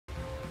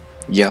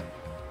Yep.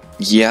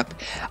 Yep,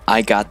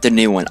 I got the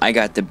new one. I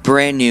got the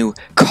brand new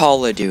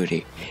Call of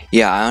Duty.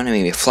 Yeah, I don't know,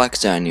 maybe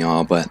flex on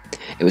y'all, but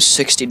it was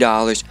 $60,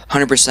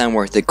 100%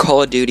 worth it.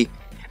 Call of Duty,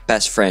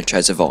 best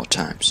franchise of all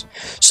times.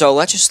 So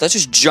let's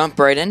just jump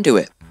right into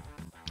it.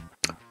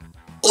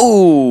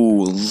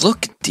 Ooh,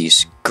 look at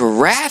these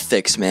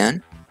graphics,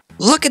 man.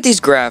 Look at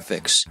these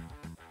graphics.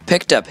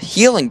 Picked up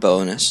healing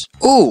bonus.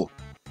 Ooh,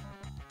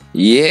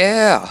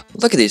 yeah.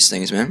 Look at these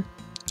things, man.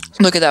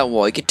 Look at that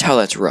wall. You can tell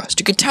that's rust.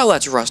 You can tell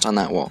that's rust on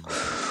that wall.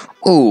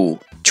 Ooh,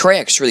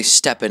 Treyarch's really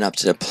stepping up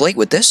to the plate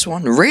with this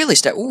one. Really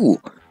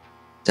ooh,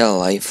 the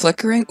light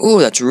flickering. Ooh,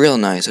 that's real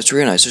nice. That's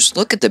real nice. Just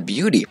look at the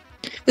beauty.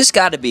 This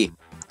gotta be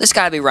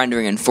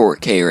rendering in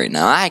 4K right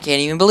now. I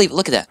can't even believe it.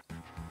 Look at that.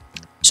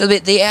 So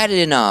they added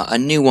in a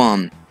new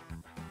I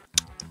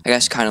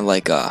guess kind of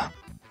like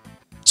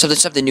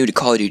something new to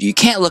Call of Duty. You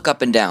can't look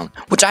up and down,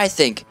 which I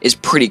think is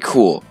pretty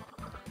cool.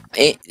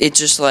 It's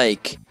just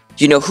like,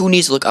 you know, who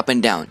needs to look up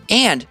and down?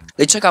 And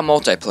they took out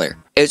multiplayer.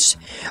 It's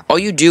all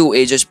you do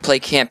is just play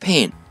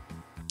campaign.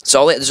 That's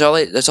all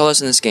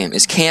that's in this game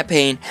is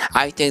campaign.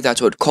 I think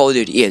that's what Call of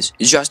Duty is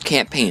just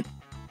campaign.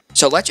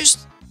 So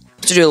let's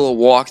do a little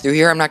walkthrough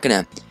here. I'm not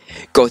gonna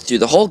go through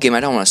the whole game. I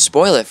don't want to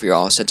spoil it for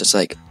y'all since it's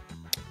like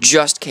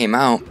just came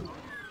out.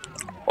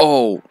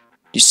 Oh,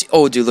 you see?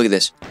 Oh, dude, look at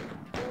this.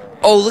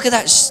 Oh, look at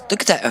that!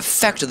 Look at that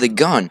effect of the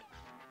gun.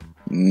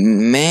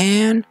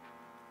 Man,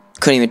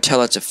 couldn't even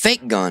tell that's a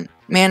fake gun.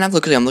 Man, I'm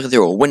looking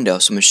through a window.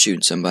 Someone's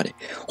shooting somebody.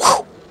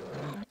 Whew.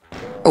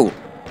 Oh,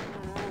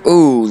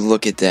 ooh,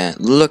 look at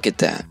that! Look at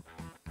that!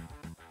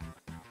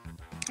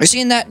 Are you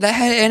seeing that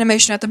head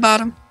animation at the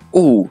bottom?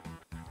 Ooh,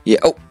 yeah.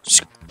 Oh,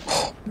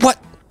 what?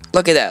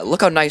 Look at that!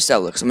 Look how nice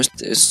that looks. I'm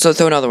gonna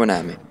throw another one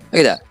at me.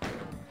 Look at that.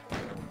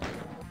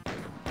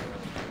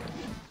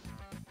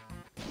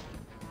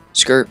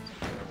 Skirt.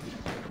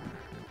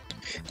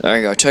 There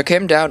you go. Took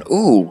him down.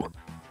 Ooh.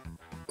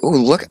 Ooh,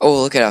 look.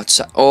 Oh, look at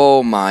outside.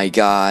 Oh my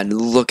god.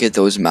 Look at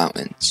those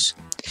mountains.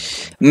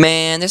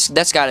 Man,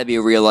 that's gotta be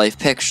a real life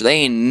picture. There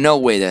ain't no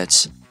way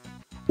that's...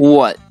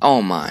 What?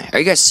 Oh my. Are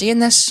you guys seeing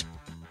this?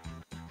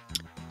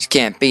 This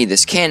can't be.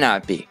 This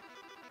cannot be.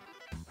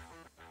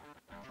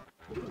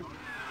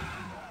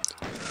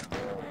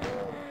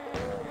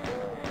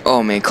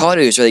 Oh man, Call of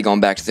Duty is really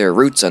going back to their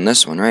roots on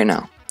this one right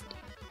now.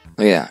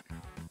 Look at that.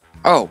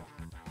 Oh.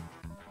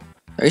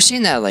 Are you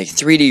seeing that, like,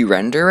 3D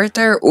render right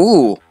there?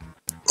 Ooh.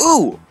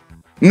 Ooh.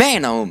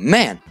 Man, oh,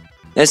 man.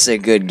 This is a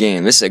good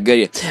game. This is a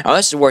good game. Oh,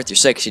 this is worth your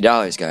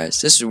 $60,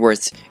 guys. This is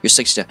worth your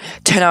 $60.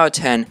 10 out of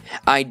 10.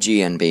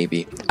 IGN,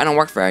 baby. I don't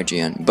work for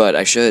IGN, but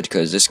I should,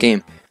 because this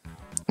game...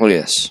 Look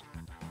at this.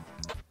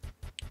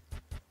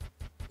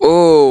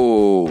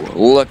 Oh,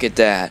 look at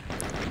that.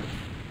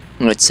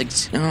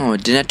 It's oh,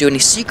 it did not do any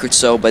secrets,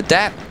 though, but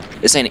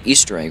this ain't an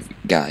Easter egg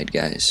guide,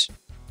 guys.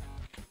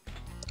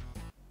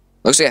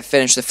 Looks like I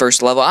finished the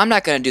first level. I'm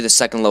not gonna do the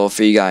second level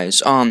for you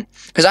guys,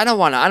 because I don't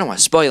wanna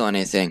spoil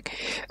anything,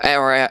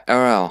 or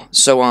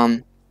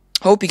so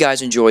hope you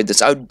guys enjoyed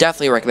this. I would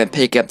definitely recommend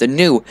picking up the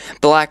new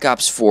Black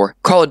Ops 4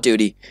 Call of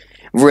Duty.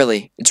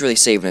 Really, it's really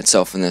saving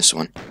itself in this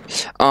one.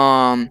 So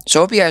I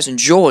hope you guys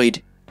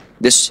enjoyed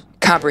this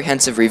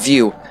comprehensive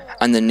review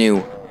on the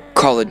new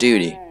Call of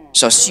Duty.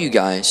 So I'll see you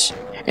guys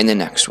in the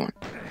next one.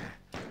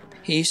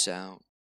 Peace out.